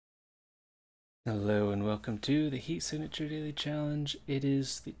Hello and welcome to the Heat Signature Daily Challenge. It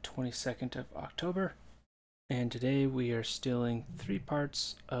is the 22nd of October, and today we are stealing 3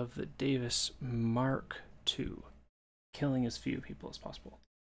 parts of the Davis Mark II, killing as few people as possible.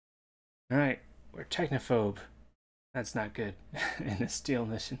 Alright, we're technophobe. That's not good in a steal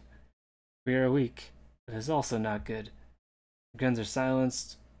mission. We are weak, but it's also not good. Guns are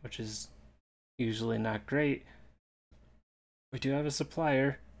silenced, which is usually not great. We do have a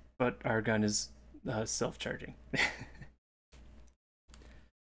supplier, but our gun is self-charging.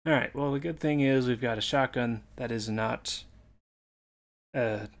 Alright, well the good thing is we've got a shotgun that is not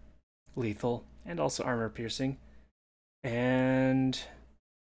lethal and also armor piercing. And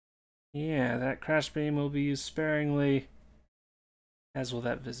yeah, that crash beam will be used sparingly, as will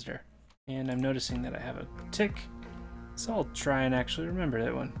that visitor. And I'm noticing that I have a tick, so I'll try and actually remember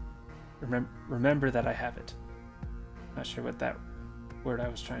that one. Remember that I have it. Not sure what that word I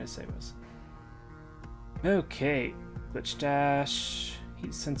was trying to say was. Okay, glitch dash,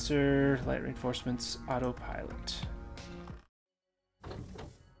 heat sensor, light reinforcements, autopilot.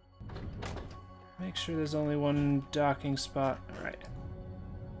 Make sure there's only one docking spot. Alright.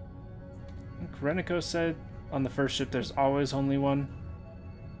 I think Reniko said on the first ship there's always only one.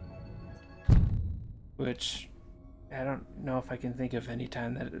 Which, I don't know if I can think of any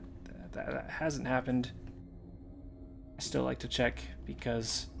time that hasn't happened. I still like to check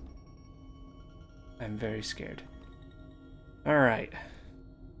because I'm very scared. Alright.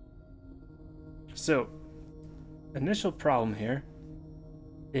 So, initial problem here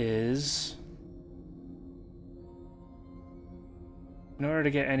is in order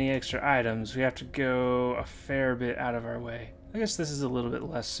to get any extra items, we have to go a fair bit out of our way. I guess this is a little bit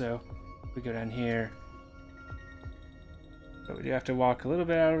less so. We go down here. But we do have to walk a little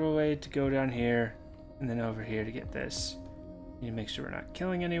bit out of our way to go down here and then over here to get this. Need to make sure we're not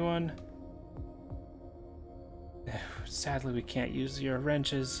killing anyone. Sadly, we can't use your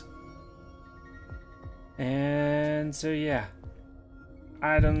wrenches. And so, yeah.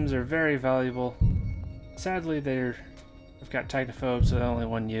 Items are very valuable. Sadly, they've got technophobes, so they're only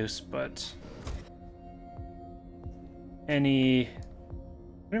one use, but pretty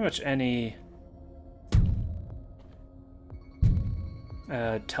much any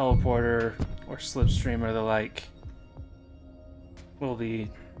teleporter or slipstream or the like will be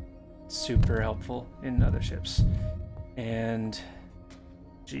super helpful in other ships. And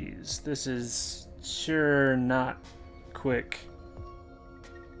geez, this is sure not quick.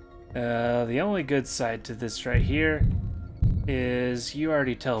 The only good side to this right here is you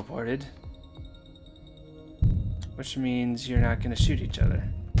already teleported, which means you're not going to shoot each other.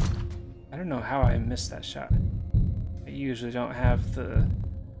 I don't know how I missed that shot. I usually don't have the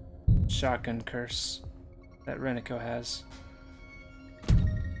shotgun curse that Reniko has.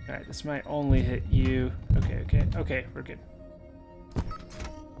 Alright, this might only hit you. Okay, we're good.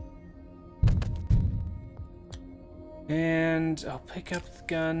 And I'll pick up the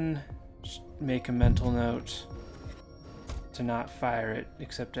gun, just make a mental note to not fire it,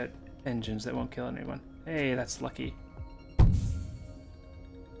 except at engines that won't kill anyone. Hey, that's lucky.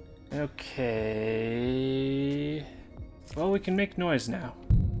 Okay. Well, we can make noise now.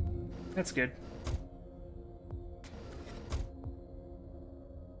 That's good.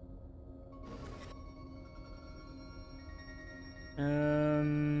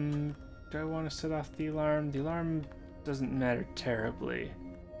 Do I want to set off the alarm? The alarm doesn't matter terribly.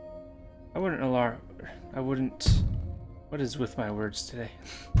 What is with my words today?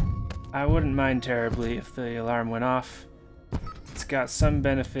 I wouldn't mind terribly if the alarm went off. It's got some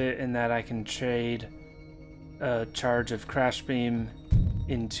benefit in that I can trade a charge of crash beam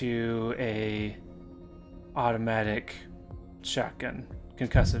into a automatic shotgun,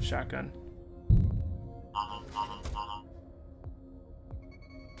 concussive shotgun.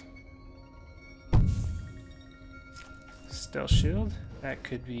 Stealth shield, that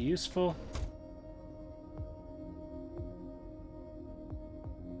could be useful.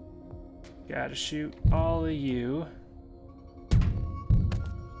 Gotta shoot all of you.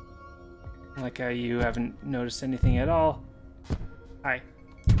 Like how you haven't noticed anything at all. Hi.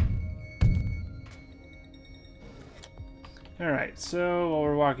 Alright, so while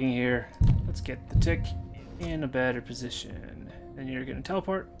we're walking here, let's get the tick in a better position. And you're gonna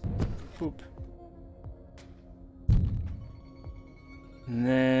teleport. Boop. And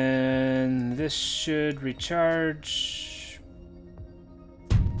then this should recharge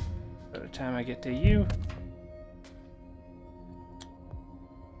by the time I get to you.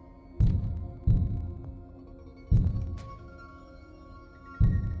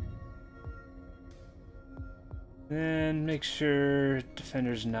 Then make make sure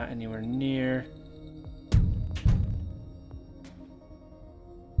defender's not anywhere near.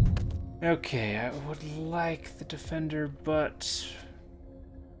 Okay, I would like the defender, but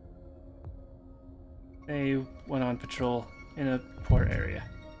they went on patrol in a poor area.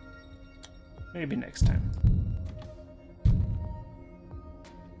 Maybe next time.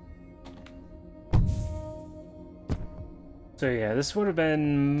 So yeah, this would have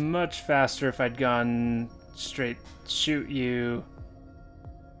been much faster if I'd gone straight shoot you,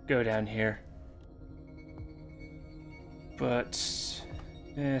 go down here. But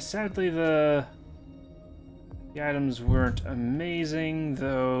sadly the items weren't amazing,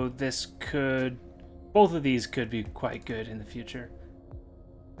 though both of these could be quite good in the future.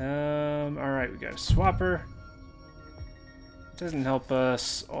 Alright, we got a swapper. Doesn't help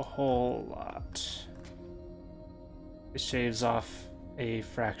us a whole lot. It shaves off a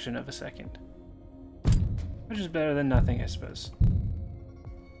fraction of a second. Which is better than nothing, I suppose.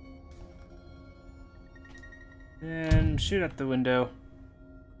 And shoot at the window.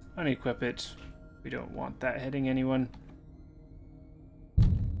 Unequip it. We don't want that hitting anyone.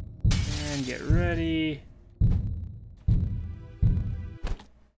 And get ready.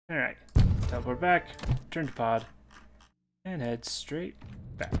 Alright. Teleport back, turn to pod, and head straight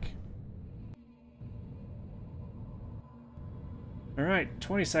back. Alright,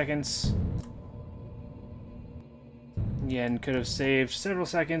 20 seconds. Again, could have saved several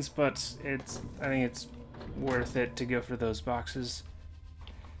seconds, but I think it's worth it to go for those boxes.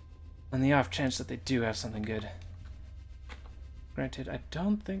 On the off chance that they do have something good. Granted, I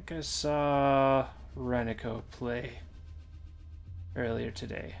don't think I saw Renico play earlier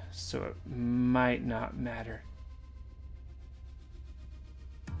today, so it might not matter.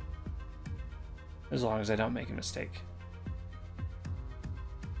 As long as I don't make a mistake.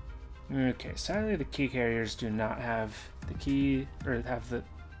 Okay, sadly the key carriers do not have the key, or have the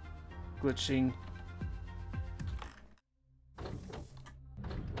glitching.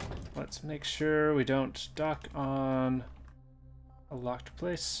 Let's make sure we don't dock on a locked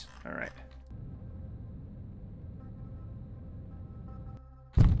place. Alright.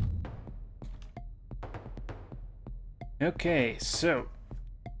 Okay, so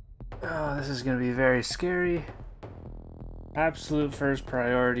this is going to be very scary. Absolute first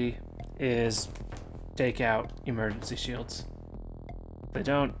priority is take out emergency shields. If they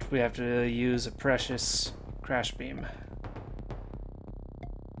don't, we have to use a precious crash beam.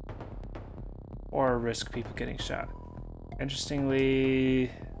 Or risk people getting shot. Interestingly,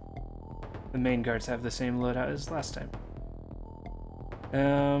 the main guards have the same loadout as last time.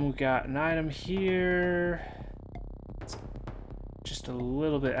 We got an item here. It's just a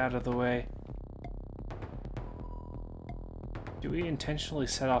little bit out of the way. Do we intentionally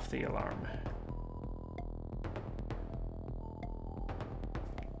set off the alarm?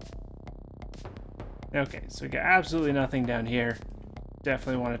 Okay, so we got absolutely nothing down here.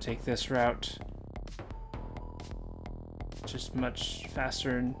 Definitely want to take this route. Just much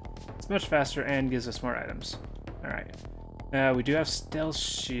faster, and it's much faster and gives us more items. Alright. We do have stealth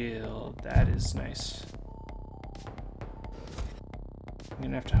shield. That is nice. I'm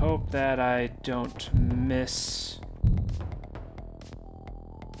gonna have to hope that I don't miss.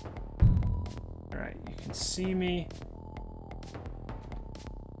 Alright, you can see me.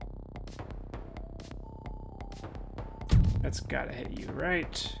 That's gotta hit you,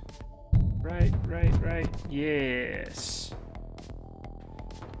 right? Right. Yes.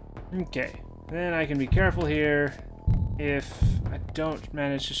 Okay. Then I can be careful here. If I don't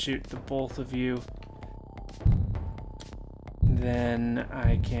manage to shoot the both of you, then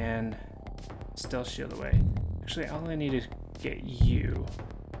I can stealth shield away. Actually, I only need to get you.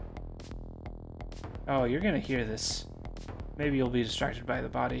 Oh, you're gonna hear this. Maybe you'll be distracted by the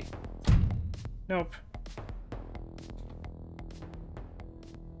body. Nope.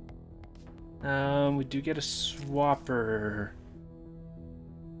 We do get a swapper.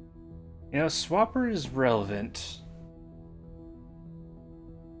 You know, swapper is relevant.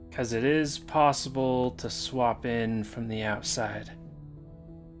 Because it is possible to swap in from the outside.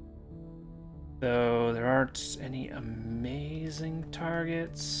 Though there aren't any amazing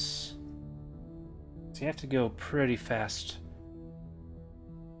targets. So you have to go pretty fast.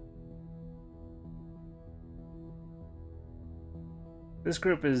 This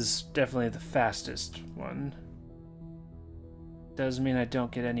group is definitely the fastest one. Does mean I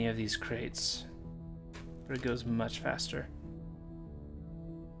don't get any of these crates, but it goes much faster.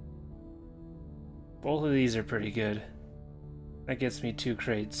 Both of these are pretty good. That gets me 2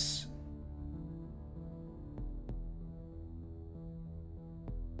 crates.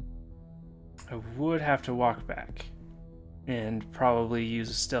 I would have to walk back. and probably use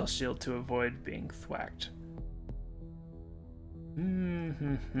a stealth shield to avoid being thwacked.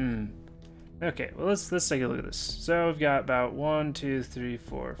 Okay, well let's take a look at this. So we've got about 1, 2, 3,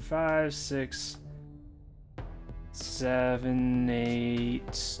 4, 5, 6, 7,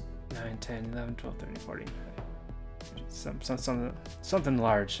 8, 9, 10, 11, 12, 13, 14. Something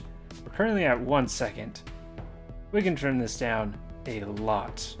large. We're currently at 1 second. We can trim this down a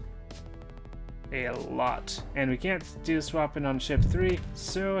lot. A lot. And we can't do swapping on ship 3,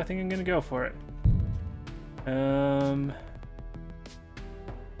 so I think I'm gonna go for it. The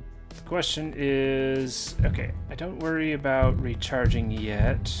question is, okay, I don't worry about recharging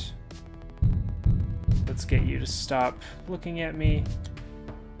yet. Let's get you to stop looking at me.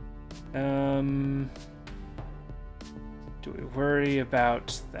 Do we worry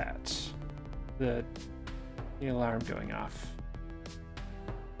about that? The alarm going off.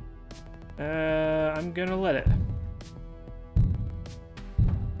 I'm gonna let it.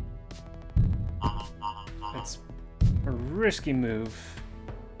 It's a risky move,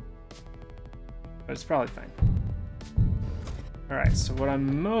 but it's probably fine. Alright, so what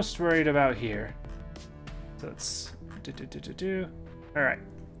I'm most worried about here, so let's Alright,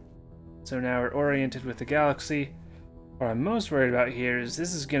 so now we're oriented with the galaxy. What I'm most worried about here is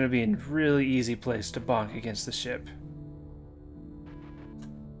this is going to be a really easy place to bonk against the ship.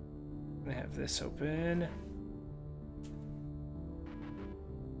 I have this open.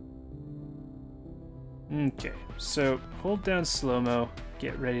 Okay, so hold down slow-mo,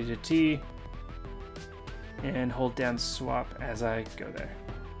 get ready to T, and hold down swap as I go there.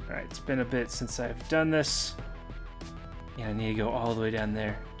 Alright, it's been a bit since I've done this. Yeah, I need to go all the way down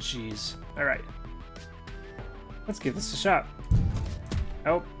there. Jeez. Alright. Let's give this a shot.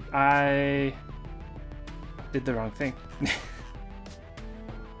 Oh, I did the wrong thing.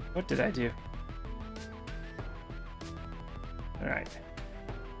 What did I do? Alright.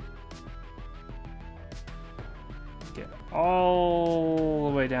 Get all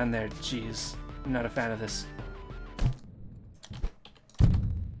the way down there. Jeez. I'm not a fan of this.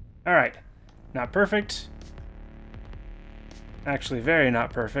 Alright. Not perfect. Actually, very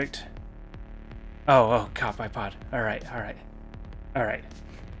not perfect. Oh, caught my pod. Alright. Alright.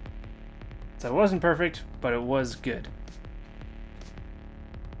 So it wasn't perfect, but it was good.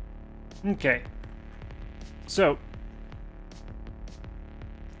 Okay. So,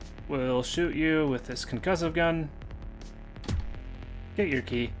 we'll shoot you with this concussive gun. Get your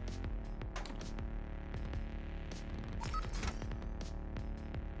key.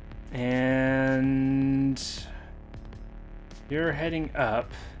 And you're heading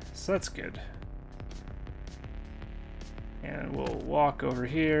up, so that's good. And we'll walk over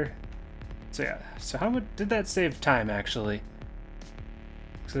here. So yeah, so how much did that save time actually?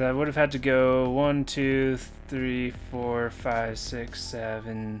 So I would have had to go 1, 2, 3, 4, 5, 6,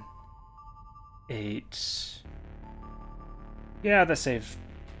 7, 8. Yeah, that saved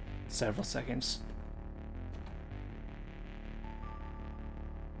several seconds.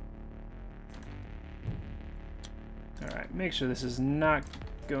 Alright, make sure this is not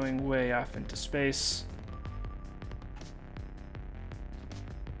going way off into space.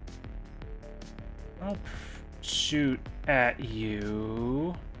 I'll shoot at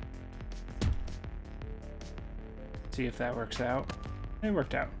you. See if that works out. It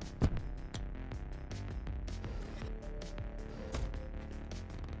worked out.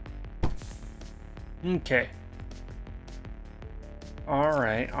 Okay.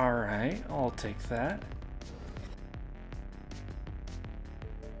 Alright, I'll take that.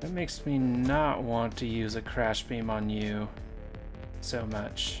 That makes me not want to use a crash beam on you so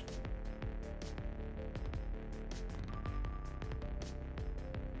much.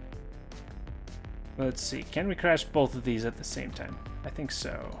 Let's see, can we crash both of these at the same time? I think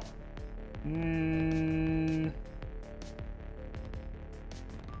so.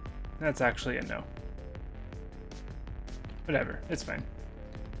 That's actually a no. Whatever, it's fine.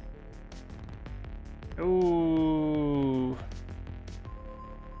 Ooh.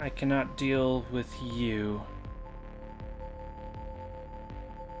 I cannot deal with you.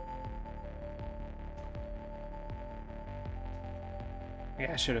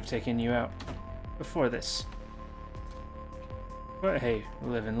 Yeah, I should have taken you out before this. But hey,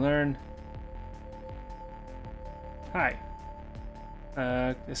 live and learn. Hi.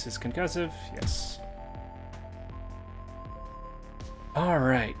 This is concussive, yes.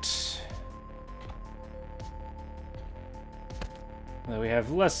 Alright. Well, we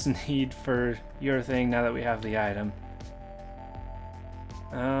have less need for your thing now that we have the item.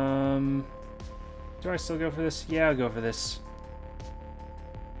 Do I still go for this? Yeah, I'll go for this.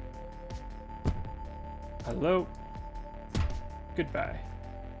 Hello? Goodbye.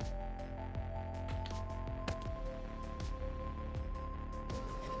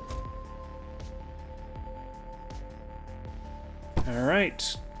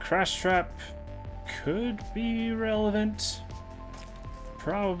 Alright, Crash Trap could be relevant.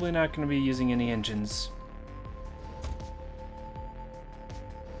 Probably not going to be using any engines.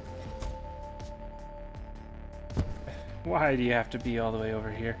 Why do you have to be all the way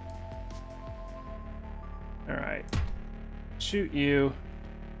over here? Alright. Shoot you.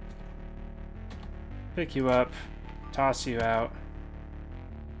 Pick you up. Toss you out.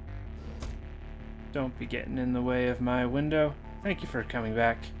 Don't be getting in the way of my window. Thank you for coming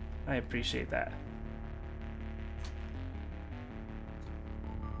back. I appreciate that.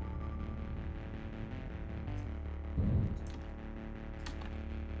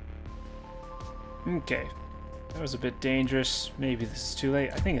 Okay. That was a bit dangerous. Maybe this is too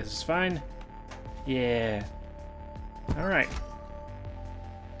late. I think this is fine. Yeah. Alright.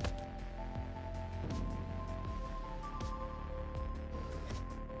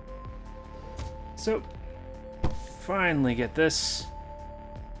 So, finally get this.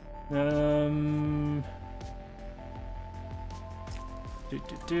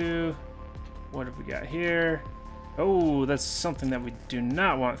 What have we got here? Oh, that's something that we do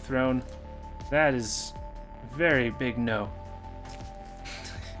not want thrown. That is very big no.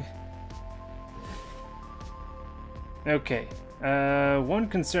 Okay. One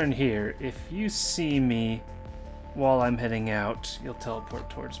concern here. If you see me while I'm heading out, you'll teleport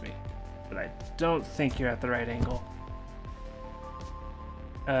towards me. But I don't think you're at the right angle.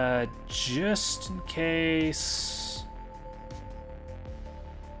 Just in case,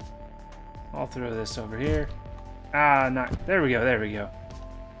 I'll throw this over here. Ah, not, there we go, there we go.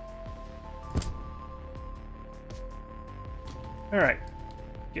 Alright,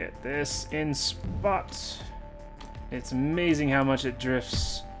 get this in spot. It's amazing how much it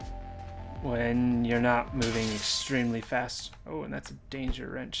drifts when you're not moving extremely fast. Oh, and that's a danger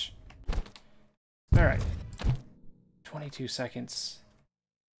wrench. Alright, 22 seconds.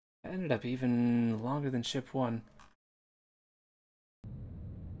 That ended up even longer than ship 1.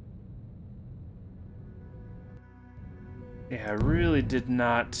 Yeah, I really did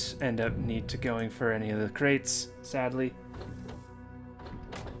not end up need to going for any of the crates, sadly.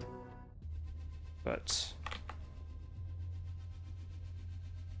 But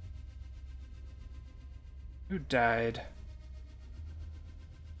who died?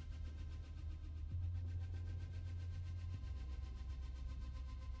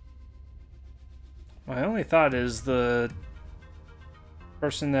 My only thought is the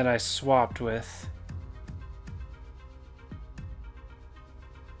person that I swapped with.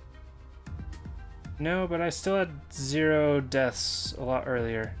 No, but I still had 0 deaths a lot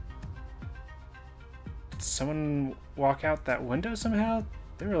earlier. Did someone walk out that window somehow?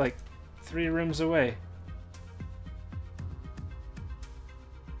 They were like 3 rooms away.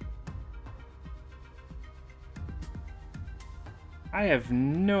 I have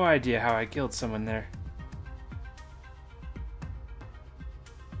no idea how I killed someone there.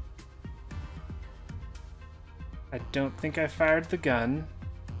 I don't think I fired the gun.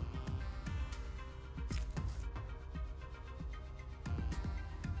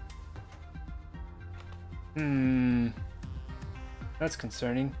 That's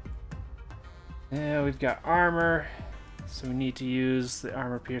concerning. Yeah, we've got armor, so we need to use the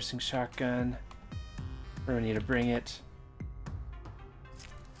armor-piercing shotgun. Or we need to bring it.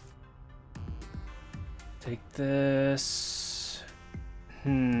 Take this.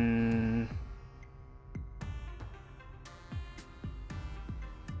 Who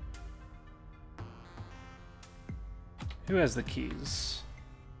has the keys?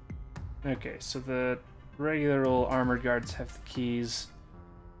 Okay, so the regular old armored guards have the keys,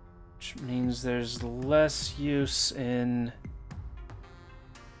 which means there's less use in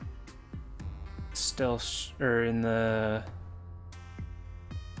stealth, or in the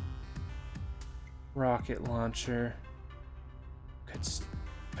rocket launcher. Could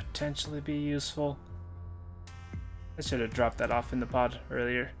potentially be useful. I should have dropped that off in the pod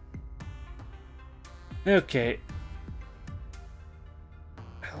earlier. Okay.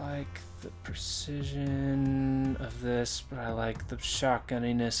 I like the precision of this, but I like the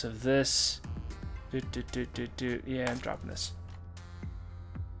shotgunniness of this. Yeah, I'm dropping this.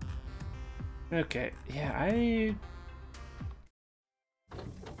 Okay, yeah, I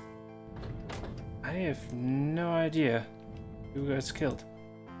have no idea who guys killed.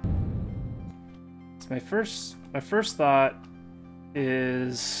 It's my first thought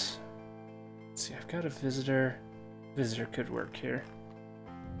is, let's see, I've got a visitor. Visitor could work here.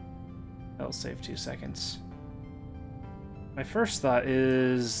 That'll save 2 seconds. My first thought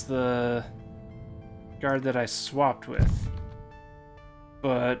is the guard that I swapped with.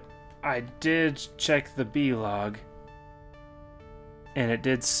 But I did check the B log, and it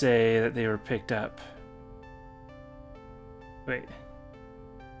did say that they were picked up. Wait.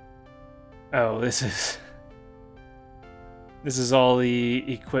 Oh, this is all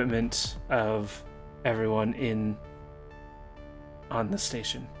the equipment of everyone on the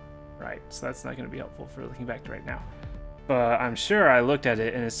station. Right, so that's not going to be helpful for looking back to right now. But I'm sure I looked at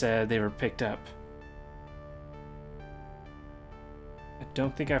it and it said they were picked up. I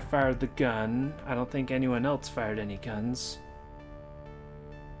don't think I fired the gun. I don't think anyone else fired any guns.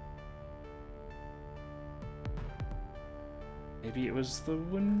 Maybe it was the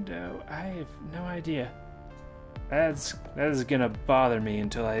window. I have no idea. That is gonna bother me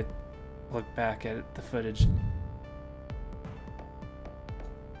until I look back at the footage.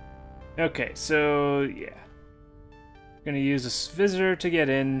 Okay, so yeah. Gonna use this visitor to get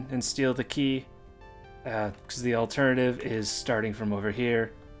in and steal the key. Because the alternative is starting from over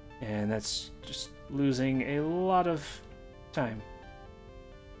here, and that's just losing a lot of time.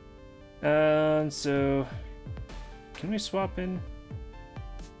 So can we swap in?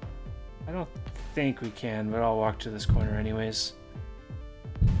 I don't think we can, but I'll walk to this corner anyways.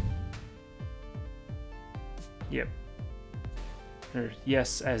 Yep. Or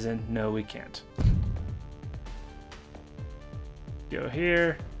yes, as in no, we can't. Go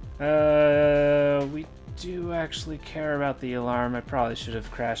here. We do actually care about the alarm. I probably should have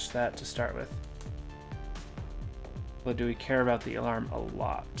crashed that to start with. But do we care about the alarm a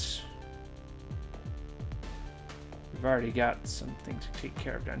lot? We've already got something to take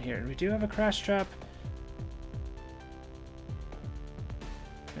care of down here. And we do have a crash trap.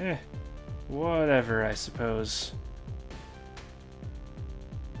 Whatever, I suppose.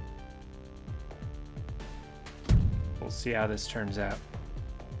 We'll see how this turns out.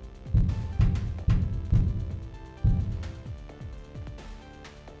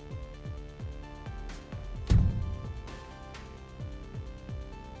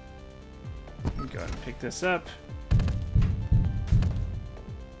 Go ahead and pick this up.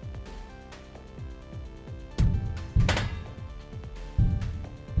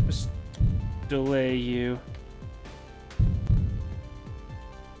 Just delay you.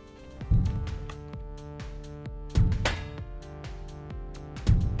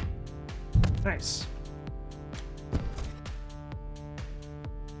 Nice.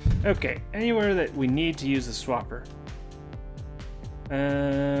 Okay, anywhere that we need to use the swapper.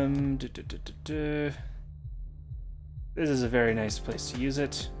 This is a very nice place to use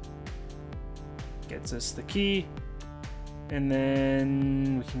it. Gets us the key, and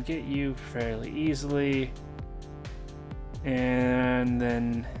then we can get you fairly easily, and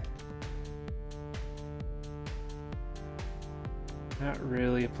then not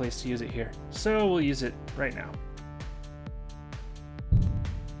really a place to use it here, so we'll use it right now.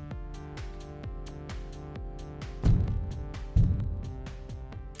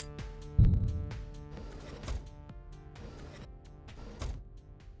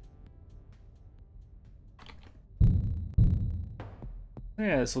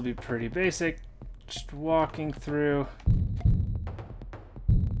 Yeah, this will be pretty basic. Just walking through.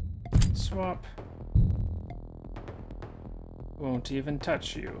 Swap. Won't even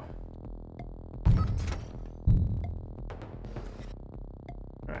touch you.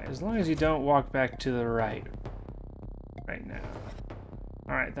 Alright, as long as you don't walk back to the right now.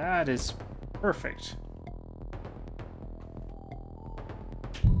 Alright, that is perfect.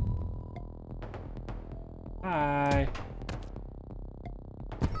 Hi.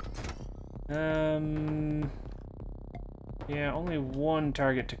 Yeah, only one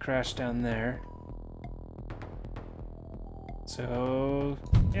target to crash down there. So,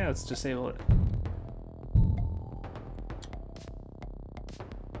 yeah, let's disable it.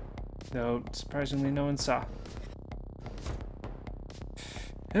 No, surprisingly no one saw.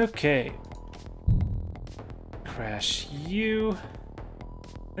 Okay. Crash you.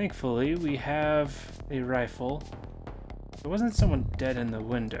 Thankfully, we have a rifle. There wasn't someone dead in the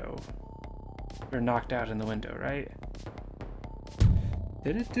window. Or knocked out in the window, right?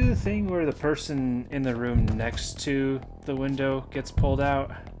 Did it do the thing where the person in the room next to the window gets pulled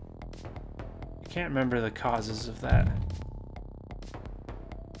out? I can't remember the causes of that.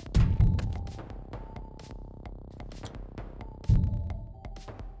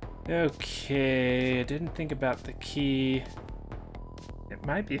 Okay, I didn't think about the key. It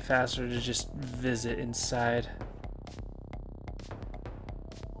might be faster to just visit inside.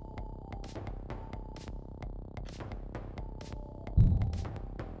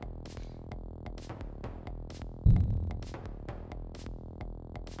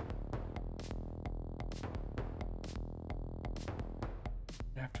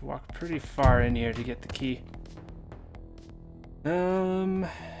 I have to walk pretty far in here to get the key. Oh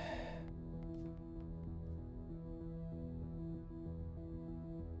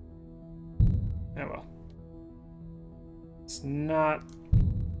well. It's not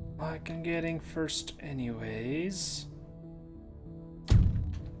like I'm getting first anyways.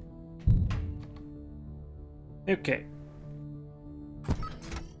 Okay.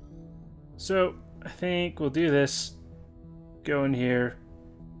 So, I think we'll do this. Go in here,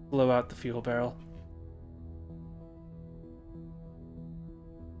 blow out the fuel barrel.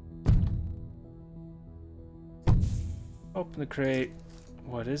 Open the crate.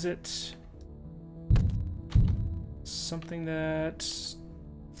 What is it? Something that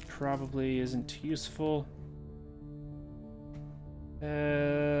probably isn't useful.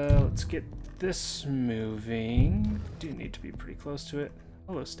 Let's get this moving. Do need to be pretty close to it.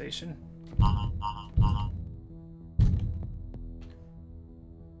 Hello, station.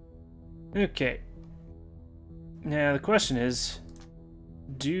 Okay. Now the question is,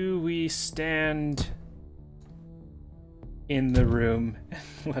 do we stand in the room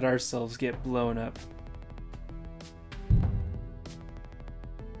and let ourselves get blown up?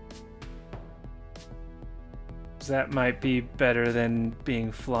 'Cause that might be better than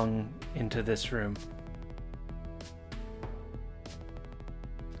being flung into this room.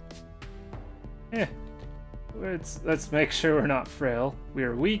 Yeah. Let's make sure we're not frail. We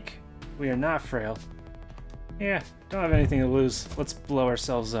are weak. We are not frail. Yeah, don't have anything to lose. Let's blow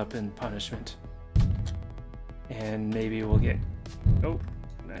ourselves up in punishment. And maybe we'll get... Oh,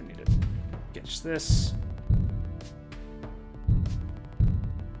 I need to catch this.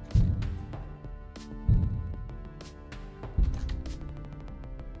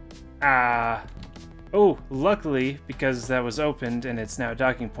 Oh, luckily, because that was opened and it's now a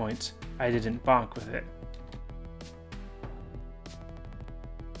docking point, I didn't bonk with it.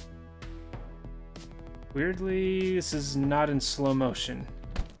 Weirdly, this is not in slow motion.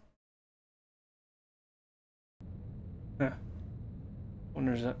 Huh.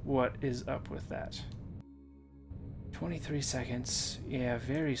 Wonder what is up with that. 23 seconds. Yeah,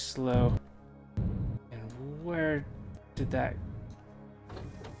 very slow. And where did that...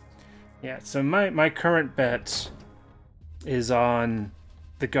 Yeah, so my current bet is on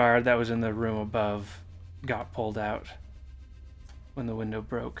the guard that was in the room above got pulled out when the window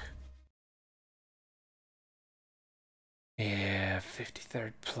broke. Yeah,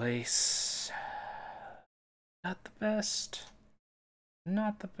 53rd place. Not the best.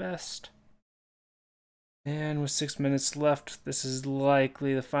 Not the best. And with 6 minutes left, this is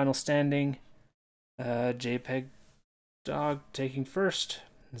likely the final standing. JPEG Dog taking first.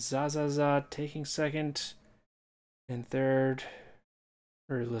 Zazaza taking second. And third,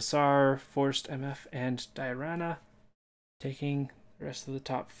 Lasar, Forced MF, and Diorana taking the rest of the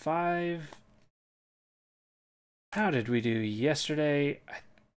top 5. How did we do yesterday? I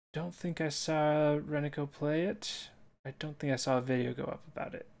don't think I saw Renico play it. I don't think I saw a video go up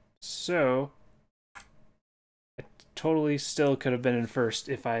about it. So, I totally still could have been in first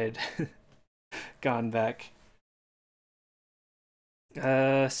if I had gone back.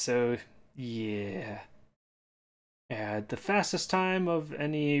 So, yeah. Yeah, the fastest time of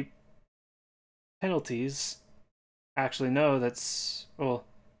any penalties. Actually, no, that's... Well,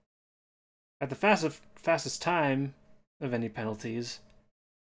 at the fastest time of any penalties,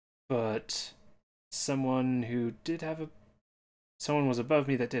 but someone who did have someone was above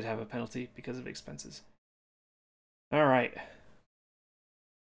me that did have a penalty because of expenses. All right.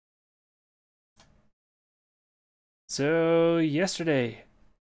 So yesterday,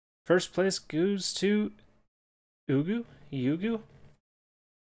 first place goes to Yugu.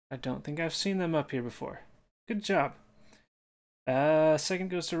 I don't think I've seen them up here before. Good job.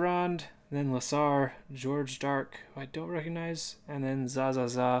 Second goes to Rond. Then Lasar, George Dark, who I don't recognize, and then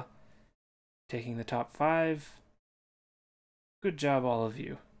Zazaza taking the top 5. Good job, all of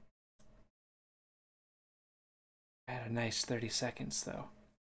you. I had a nice 30 seconds, though.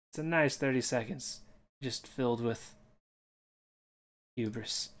 It's a nice 30 seconds, just filled with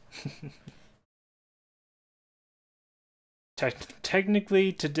hubris.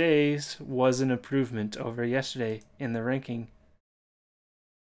 Technically, today's was an improvement over yesterday in the ranking.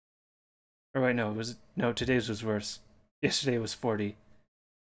 Or wait, no, today's was worse. Yesterday was 40.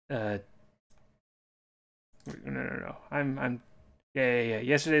 No. Yeah.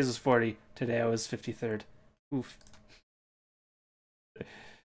 Yesterday's was 40. Today I was 53rd. Oof.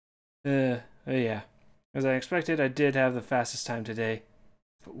 Yeah. As I expected, I did have the fastest time today.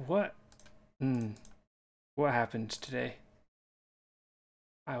 But what? What happened today?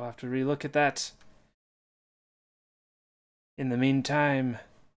 I will have to relook at that. In the meantime,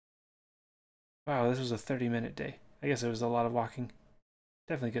 Wow, this was a 30-minute day. I guess it was a lot of walking.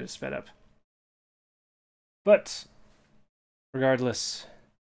 Definitely could have sped up. But, regardless,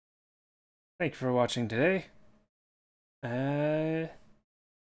 thank you for watching today. I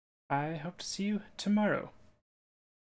hope to see you tomorrow.